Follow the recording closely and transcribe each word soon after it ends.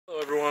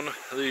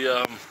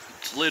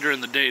It's later in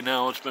the day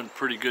now. It's been a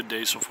pretty good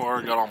day so far.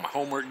 I got all my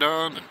homework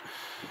done and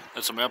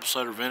had some apple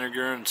cider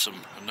vinegar and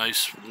a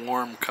nice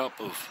warm cup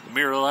of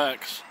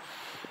Miralax.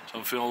 So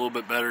I'm feeling a little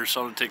bit better.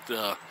 So I'm gonna take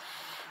the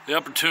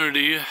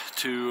opportunity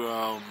to.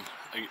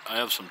 I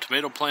have some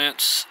tomato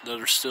plants that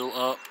are still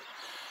up,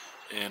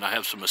 and I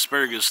have some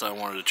asparagus that I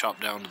wanted to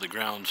chop down to the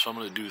ground. So I'm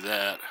gonna do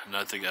that, and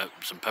I think I have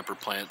some pepper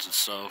plants and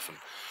stuff.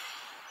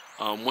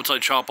 And once I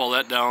chop all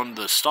that down,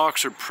 the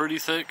stalks are pretty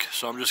thick,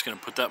 so I'm just going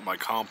to put that in my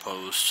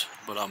compost,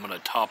 but I'm going to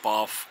top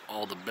off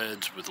all the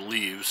beds with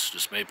leaves,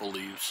 just maple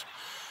leaves.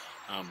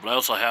 But I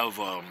also have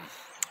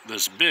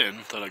this bin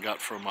that I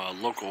got from a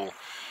local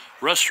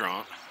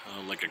restaurant,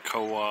 like a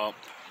co-op,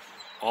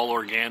 all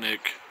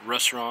organic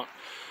restaurant.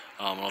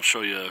 I'll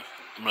show you.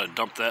 I'm going to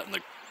dump that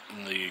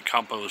in the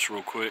compost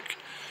real quick,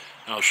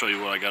 and I'll show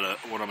you what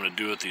I'm going to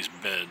do with these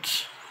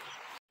beds.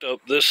 Up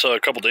this a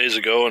couple days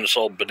ago, and it's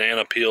all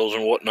banana peels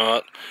and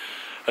whatnot.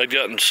 I'd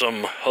gotten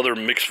some other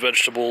mixed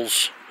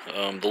vegetables.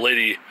 The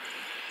lady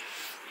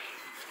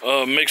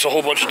makes a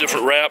whole bunch of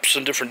different wraps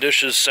and different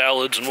dishes,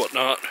 salads and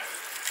whatnot,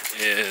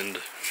 and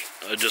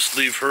I just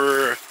leave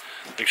her.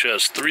 I think she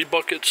has 3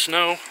 buckets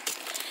now,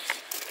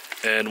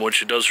 and when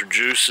she does her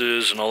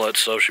juices and all that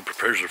stuff, she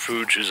prepares her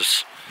food, she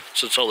just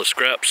sets all the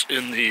scraps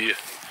in the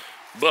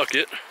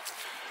bucket,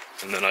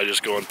 and then I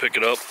just go and pick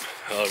it up.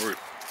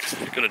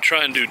 We're gonna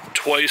try and do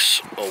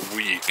twice a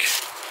week.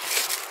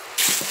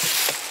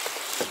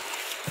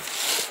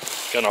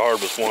 Kind of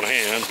hard with one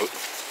hand, but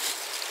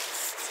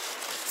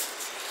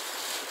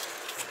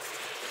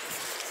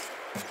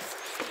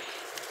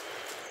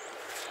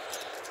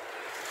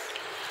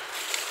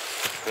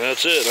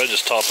that's it. I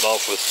just top it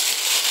off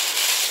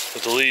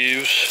with the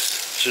leaves.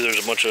 See,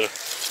 there's a bunch of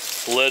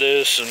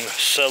lettuce and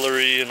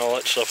celery and all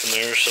that stuff in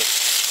there, so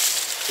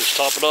just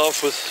top it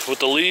off with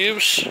the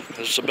leaves.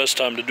 This is the best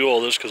time to do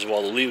all this because of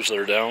all the leaves that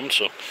are down,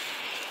 so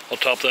I'll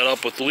top that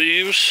up with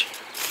leaves,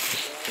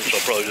 which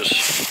I'll probably just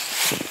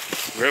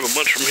grab a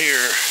bunch from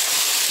here,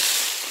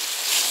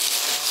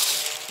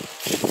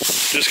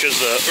 just because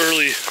the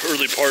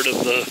early part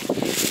of the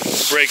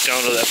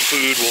breakdown of that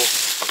food will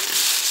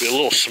be a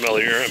little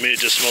smellier. I mean, it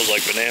just smells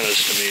like bananas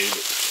to me,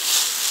 but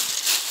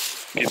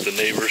keep the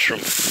neighbors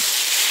from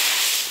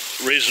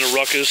raising a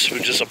ruckus.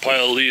 With just a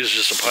pile of leaves,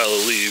 just a pile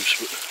of leaves,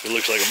 but it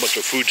looks like a bunch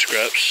of food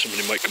scraps.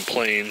 Somebody might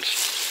complain.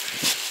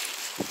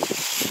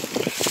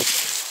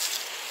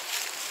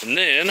 And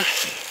then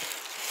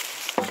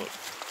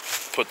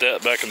put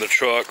that back in the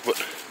truck.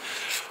 But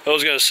I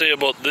was gonna say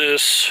about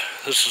this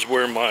is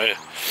where my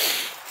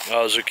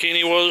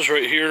zucchini was,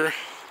 right here.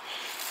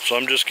 So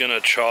I'm just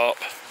gonna chop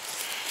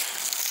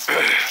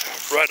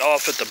right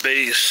off at the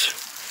base.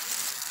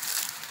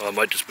 I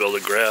might just be able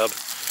to grab.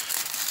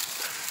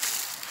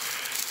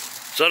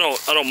 So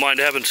I don't mind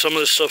having some of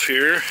this stuff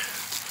here.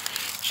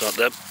 It's not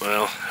that,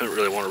 well, I don't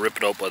really want to rip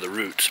it out by the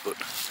roots, but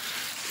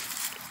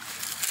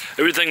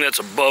everything that's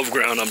above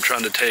ground I'm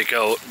trying to take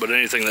out, but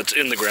anything that's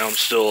in the ground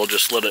still, I'll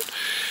just let it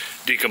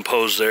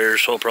decompose there.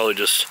 So I'll probably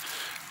just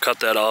cut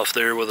that off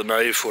there with a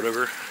knife,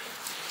 whatever.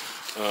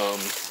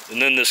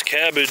 And then this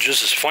cabbage,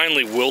 this is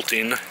finally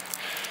wilting.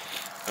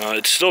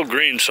 It's still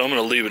green, so I'm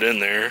going to leave it in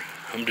there.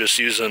 I'm just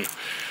using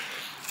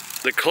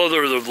the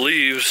color of the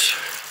leaves.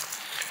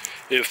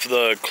 If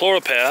the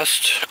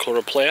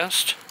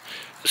chloroplast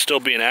is still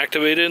being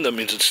activated, that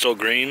means it's still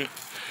green.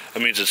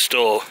 That means it's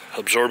still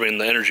absorbing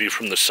the energy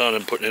from the sun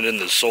and putting it in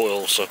the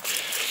soil. So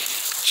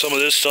some of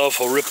this stuff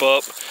I'll rip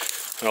up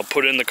and I'll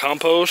put in the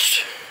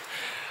compost.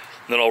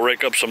 Then I'll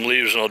rake up some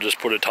leaves and I'll just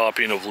put a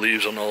topping of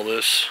leaves on all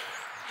this.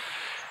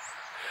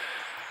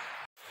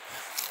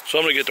 So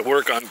I'm gonna get to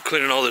work on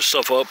cleaning all this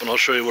stuff up, and I'll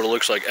show you what it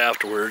looks like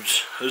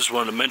afterwards. I just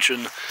wanted to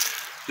mention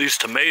these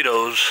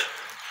tomatoes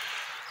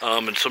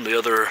and some of the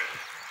other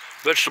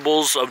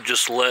vegetables I've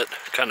just let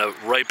kind of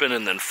ripen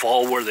and then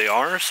fall where they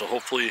are. So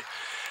hopefully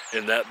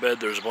in that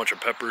bed there's a bunch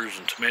of peppers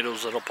and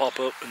tomatoes that'll pop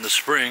up in the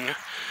spring.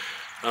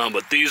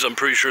 But these, I'm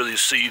pretty sure the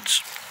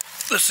seeds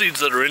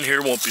that are in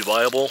here won't be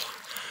viable.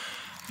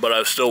 But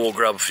I still will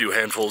grab a few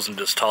handfuls and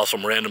just toss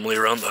them randomly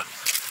around the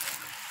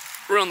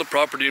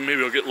property, and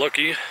maybe I'll get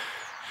lucky.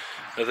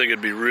 I think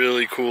it'd be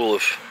really cool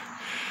if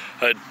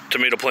I had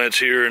tomato plants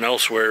here and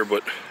elsewhere,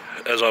 but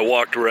as I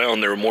walked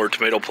around, there were more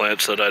tomato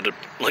plants that I had to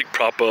like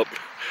prop up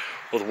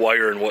with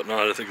wire and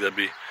whatnot. I think that'd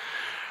be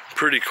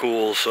pretty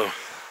cool. So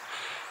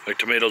like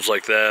tomatoes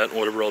like that,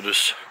 whatever, I'll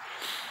just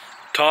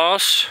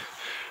toss,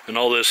 and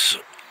all these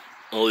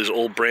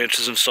old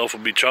branches and stuff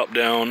will be chopped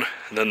down.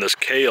 And then this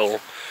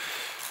kale,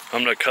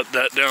 I'm gonna cut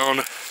that down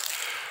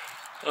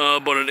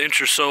about an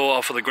inch or so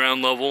off of the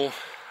ground level,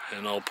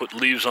 and I'll put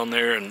leaves on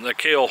there. And that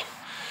kale,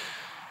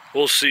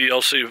 we'll see.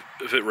 I'll see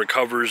if it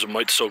recovers. It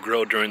might still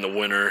grow during the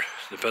winter.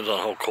 Depends on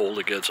how cold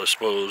it gets, I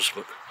suppose.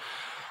 But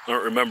I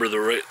don't remember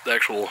the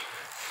actual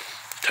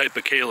type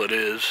of kale it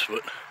is,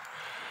 but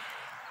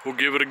we'll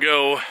give it a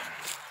go.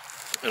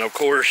 And of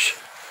course,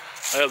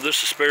 I have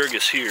this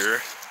asparagus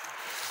here,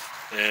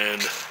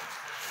 and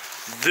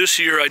this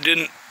year I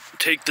didn't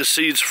take the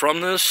seeds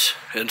from this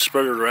and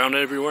spread it around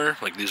everywhere.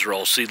 Like these are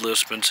all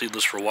seedless, been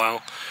seedless for a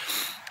while,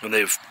 and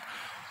they've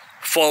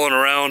fallen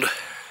around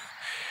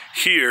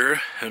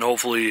here, and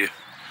hopefully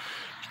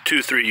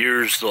 2-3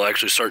 years they'll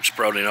actually start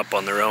sprouting up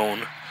on their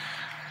own,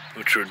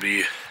 which would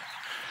be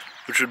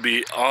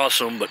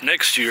awesome. But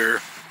next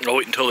year I'll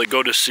wait until they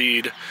go to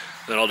seed,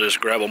 then I'll just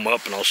grab them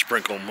up and I'll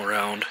sprinkle them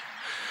around.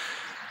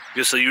 I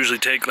guess they usually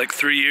take like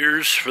 3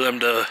 years for them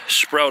to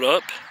sprout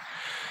up.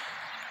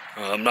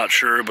 I'm not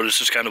sure, but it's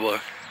just kind of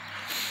a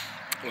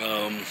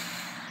I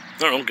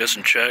don't know, guess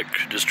and check,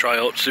 just try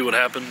out, see what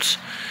happens.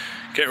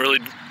 Can't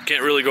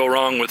really go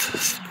wrong with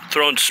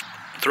throwing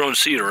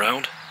seed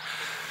around.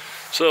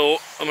 So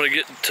I'm gonna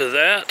get to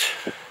that,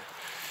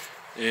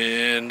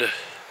 and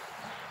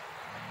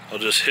I'll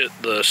just hit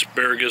the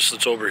asparagus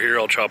that's over here.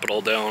 I'll chop it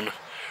all down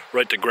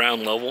right to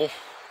ground level,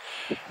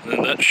 and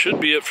then that should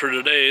be it for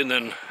today. And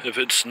then if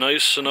it's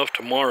nice enough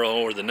tomorrow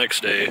or the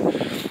next day,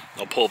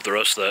 I'll pull up the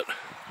rest of that,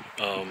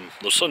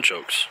 those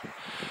sunchokes.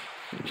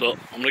 So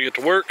I'm gonna get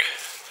to work,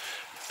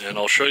 and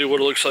I'll show you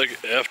what it looks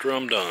like after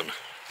I'm done.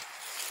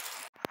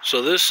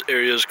 So this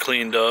area is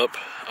cleaned up.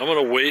 I'm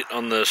gonna wait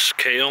on this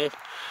kale.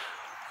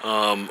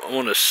 I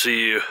want to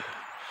see,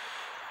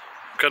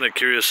 I'm kind of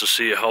curious to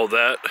see how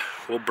that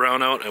will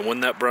brown out and when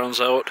that browns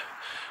out,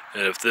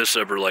 and if this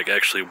ever like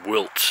actually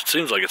wilts. It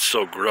seems like it's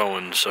still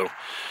growing, so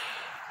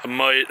I don't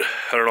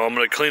know, I'm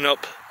going to clean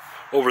up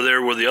over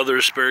there where the other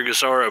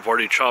asparagus are. I've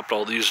already chopped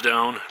all these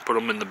down, put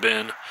them in the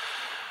bin.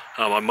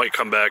 I might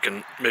come back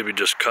and maybe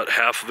just cut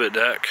half of it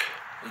back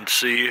and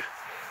see,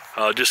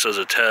 just as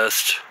a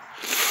test.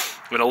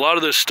 I mean, a lot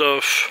of this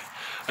stuff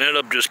I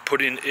ended up just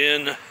putting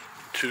in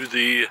to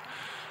the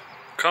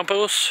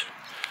compost.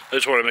 I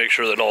just want to make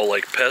sure that all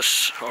like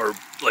pests are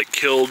like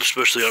killed,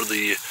 especially out of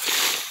the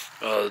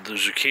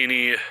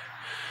zucchini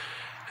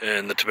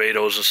and the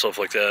tomatoes and stuff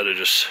like that. It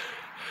just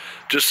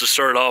to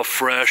start off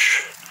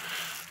fresh.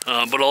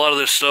 But a lot of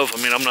this stuff,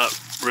 I mean, I'm not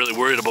really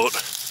worried about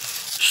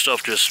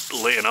stuff just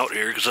laying out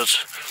here, because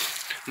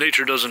that's,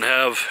 nature doesn't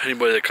have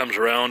anybody that comes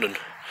around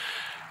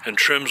and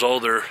trims all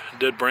their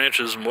dead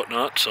branches and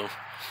whatnot. So,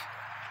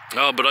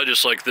 but I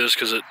just like this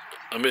because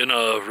I'm in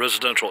a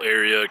residential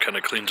area. It kind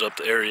of cleans up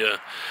the area,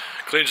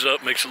 cleans it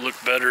up, makes it look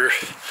better.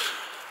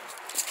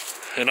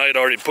 And I had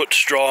already put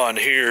straw on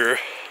here,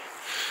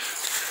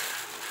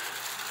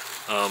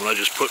 and I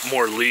just put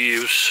more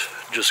leaves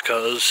just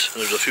cause.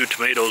 There's a few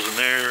tomatoes in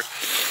there,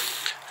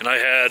 and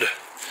I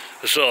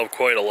still have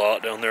quite a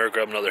lot down there.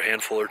 Grab another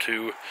handful or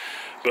two,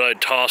 but I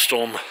tossed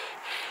them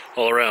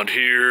all around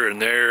here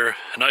and there,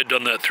 and I'd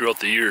done that throughout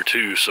the year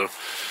too, so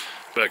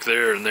back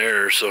there and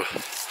there. So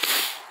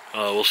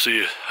we'll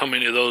see how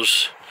many of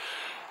those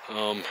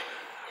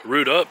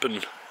root up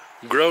and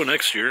grow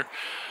next year.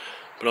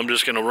 But I'm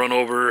just gonna run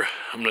over,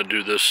 I'm gonna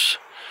do this,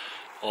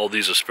 all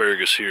these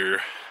asparagus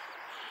here.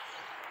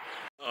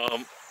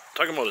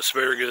 Talking about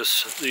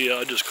asparagus,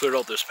 I just cleared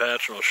out this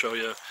patch and I'll show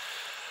you.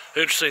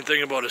 The interesting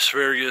thing about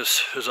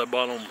asparagus is I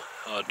bought them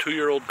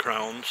 2-year-old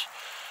crowns.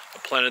 I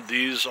planted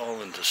these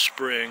all into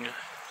spring,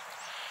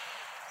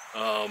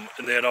 and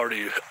they had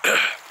already,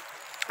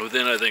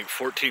 within I think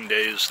 14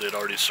 days, they'd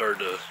already started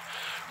to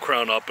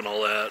crown up and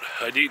all that.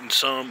 I'd eaten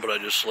some, but I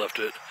just left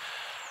it.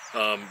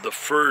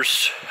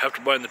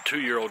 After buying the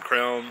 2-year-old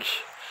crowns,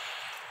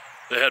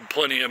 they had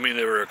plenty. I mean,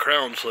 they were a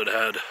crown, so it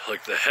had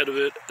like the head of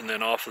it, and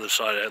then off of the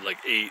side it had like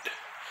 8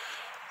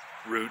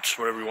 roots,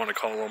 whatever you want to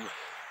call them.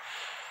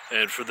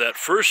 And for that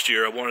first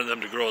year, I wanted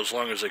them to grow as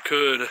long as they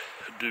could,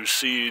 do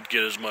seed,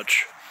 get as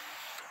much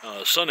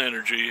sun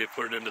energy,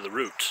 put it into the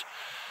roots.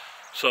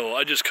 So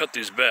I just cut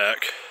these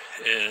back,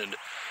 and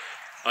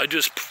I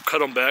just cut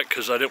them back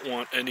because I didn't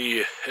want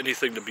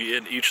anything to be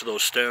in each of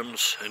those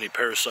stems, any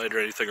parasite or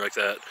anything like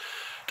that,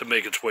 to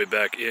make its way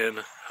back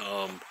in.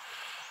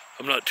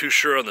 I'm not too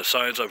sure on the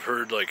science. I've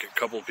heard like a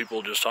couple of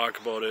people just talk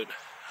about it.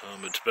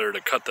 It's better to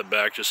cut them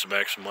back just to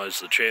maximize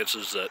the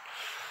chances that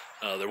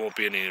there won't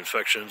be any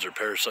infections or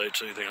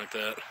parasites, anything like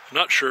that.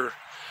 Not sure.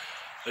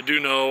 I do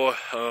know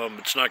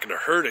it's not going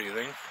to hurt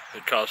anything.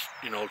 It cost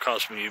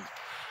me,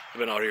 I've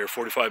been out here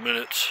 45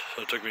 minutes.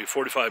 So it took me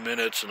 45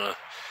 minutes and a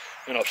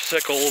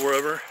sickle or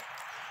wherever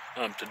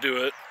to do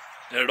it.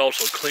 And it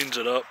also cleans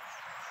it up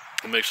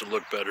and makes it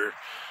look better.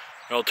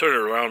 And I'll turn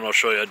it around and I'll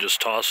show you. I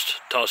just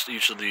tossed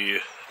each of the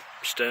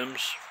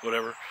stems,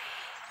 whatever,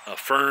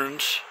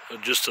 ferns,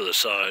 just to the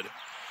side.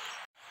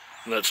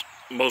 And that's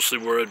mostly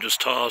where I've just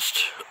tossed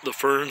the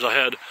ferns. I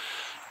had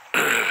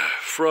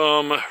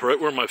from right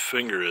where my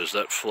finger is,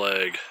 that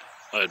flag,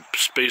 I had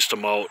spaced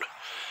them out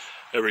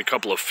every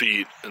couple of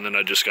feet, and then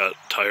I just got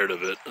tired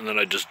of it, and then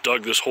I just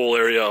dug this whole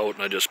area out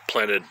and I just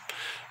planted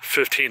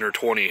 15 or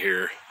 20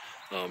 here.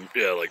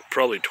 Yeah, like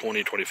probably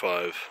 20,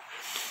 25,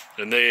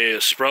 and they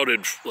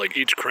sprouted like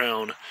each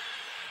crown.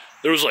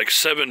 There was like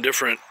 7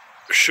 different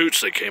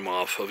shoots that came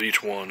off of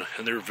each one,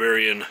 and they're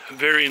varying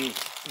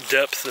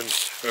depth and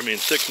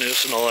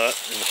thickness and all that,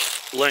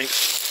 and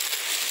length.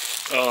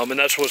 And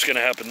that's what's going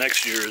to happen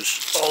next year.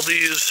 Is all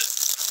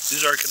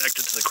these are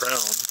connected to the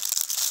crown,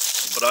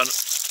 but on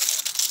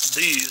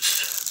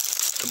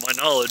these to my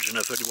knowledge, and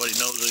if anybody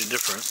knows any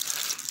different,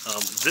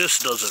 this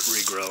doesn't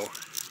regrow.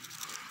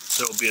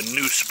 There will be a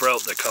new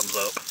sprout that comes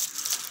up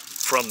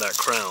from that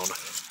crown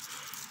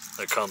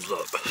that comes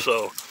up.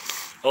 So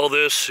all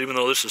this, even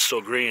though this is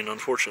still green,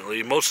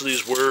 unfortunately, most of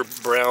these were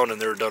brown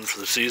and they were done for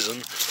the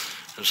season,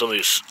 and some of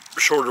these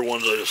shorter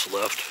ones I just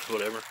left,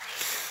 whatever.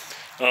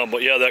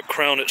 But yeah, that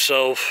crown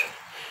itself,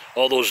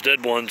 all those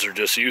dead ones are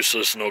just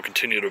useless, and they'll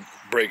continue to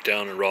break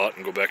down and rot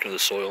and go back into the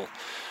soil.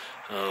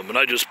 And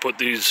I just put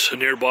these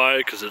nearby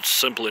because it's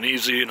simple and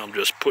easy, and I'm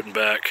just putting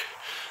back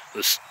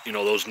this, you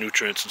know, those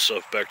nutrients and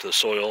stuff back to the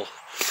soil.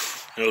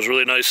 And it was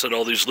really nice that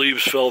all these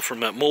leaves fell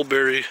from that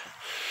mulberry,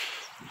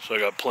 so I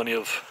got plenty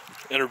of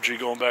energy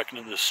going back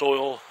into the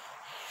soil.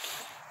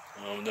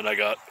 And then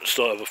I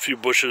still have a few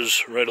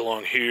bushes right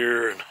along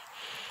here,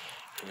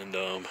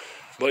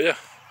 but yeah.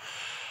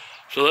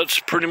 So that's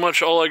pretty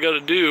much all I got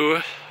to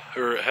do,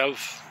 or have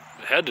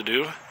had to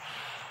do.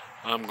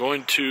 I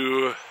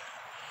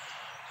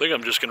think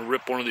I'm just going to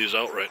rip one of these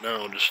out right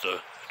now, just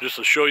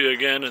to show you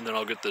again, and then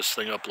I'll get this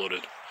thing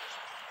uploaded.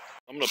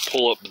 I'm going to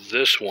pull up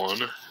this one,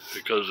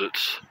 because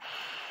it's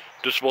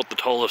just about the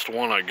tallest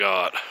one I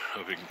got,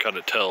 if you can kind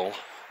of tell.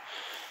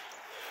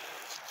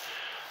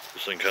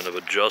 This thing kind of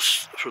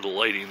adjusts for the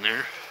lighting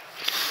there.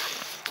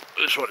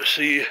 I just want to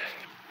see.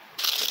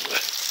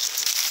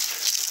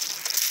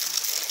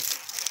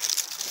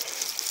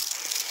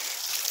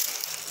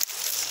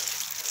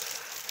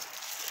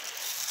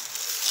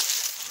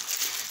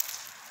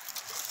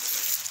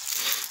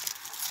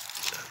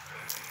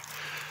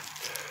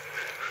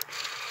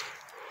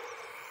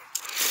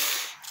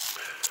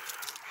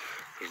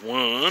 There's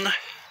one.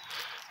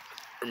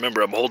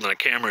 Remember, I'm holding a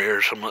camera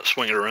here, so I'm not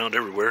swinging around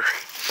everywhere.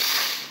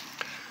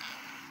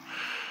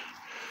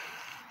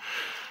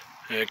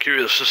 Yeah,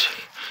 curious to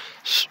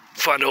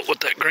find out what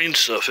that green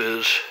stuff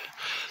is.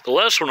 The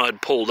last one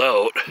I'd pulled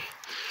out,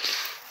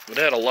 it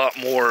had a lot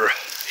more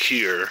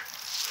here.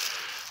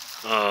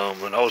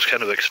 And I was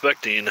kind of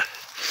expecting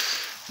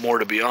more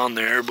to be on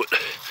there, but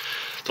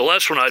the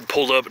last one I'd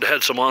pulled up, it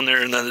had some on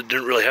there, and then it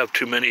didn't really have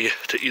too many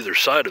to either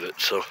side of it,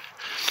 so.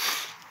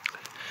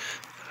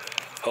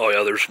 Oh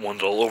yeah, there's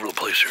ones all over the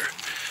place here.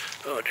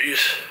 Oh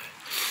geez.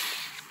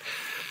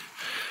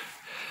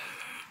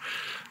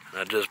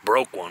 I just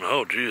broke one.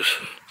 Oh geez.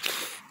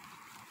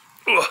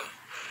 Ugh.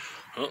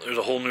 Well, there's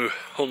a whole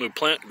new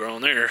plant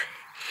growing there.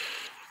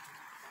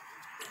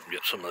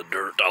 Get some of the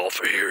dirt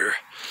off of here.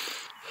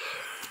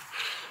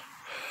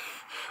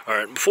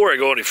 Alright, before I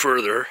go any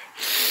further,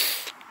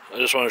 I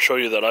just want to show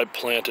you that I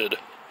planted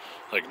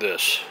like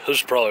this. This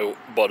is probably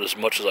about as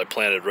much as I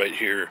planted right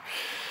here.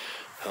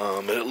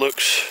 And it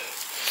looks,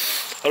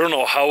 I don't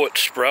know how it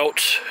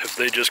sprouts, if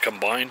they just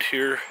combined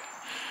here.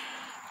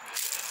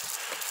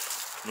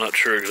 I'm not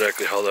sure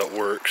exactly how that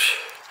works.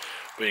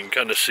 But you can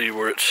kind of see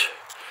where it's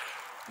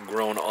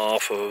grown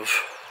off of.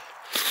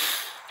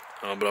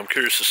 But I'm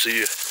curious to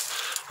see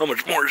how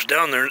much more is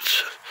down there.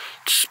 It's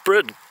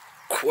spread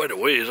quite a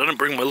ways. I didn't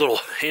bring my little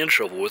hand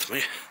shovel with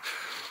me.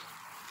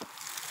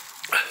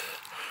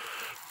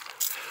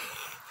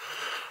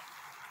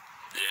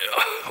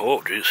 Yeah.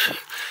 Oh, geez.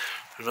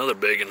 Another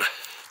big one.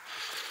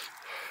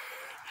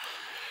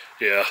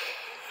 Yeah.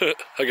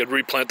 I could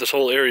replant this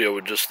whole area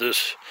with just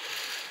this.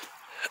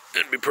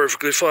 It'd be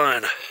perfectly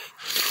fine.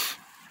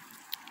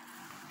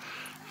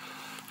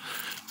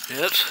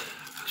 Yeah, this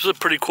is a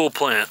pretty cool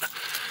plant.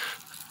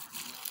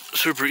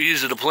 Super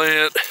easy to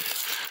plant.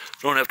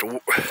 Don't have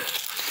to,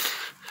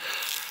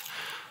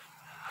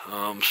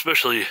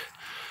 especially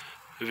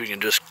if you can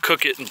just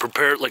cook it and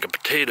prepare it like a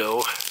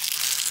potato.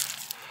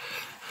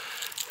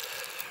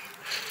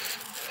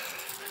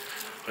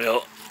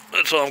 Well,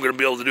 that's all I'm going to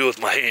be able to do with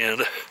my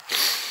hand.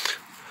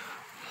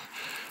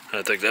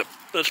 I think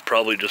that's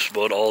probably just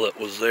about all that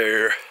was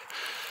there.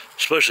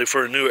 Especially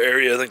for a new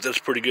area, I think that's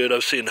pretty good.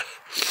 I've seen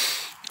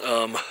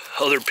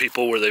other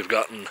people where they've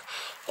gotten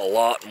a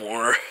lot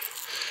more.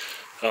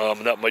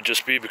 That might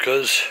just be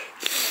because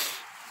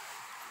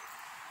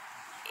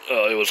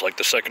it was like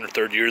the second or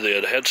third year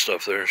they had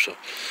stuff there. So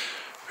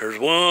there's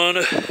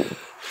one.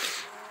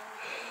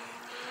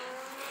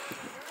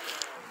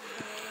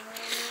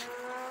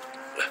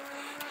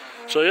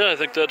 So yeah, I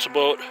think that's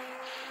about,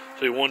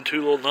 say, 1,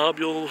 2 little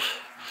nodules.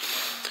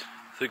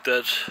 I think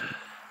that's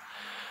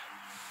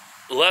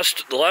the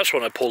last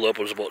one I pulled up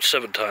was about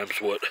 7 times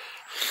what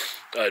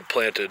I had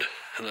planted,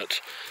 and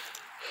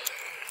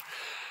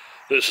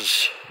this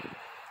is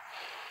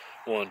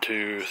 1,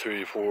 2,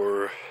 3,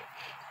 4,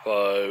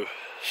 5,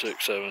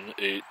 6, 7,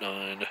 8,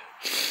 9,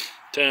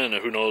 10,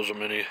 who knows how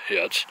many.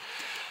 Yeah, it's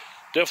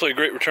definitely a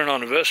great return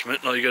on investment,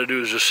 and all you gotta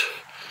do is just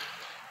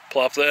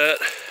plop that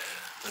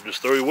and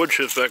just throw your wood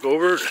chips back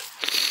over it.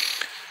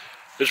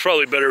 It's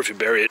probably better if you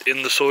bury it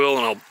in the soil,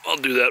 and I'll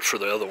do that for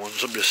the other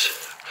ones.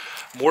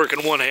 I'm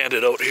working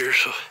one-handed out here,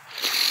 so.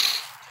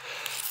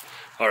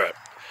 Alright,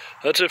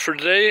 that's it for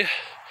today.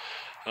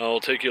 I'll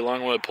take you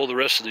along while I pull the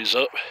rest of these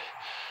up.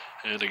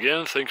 And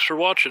again, thanks for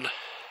watching.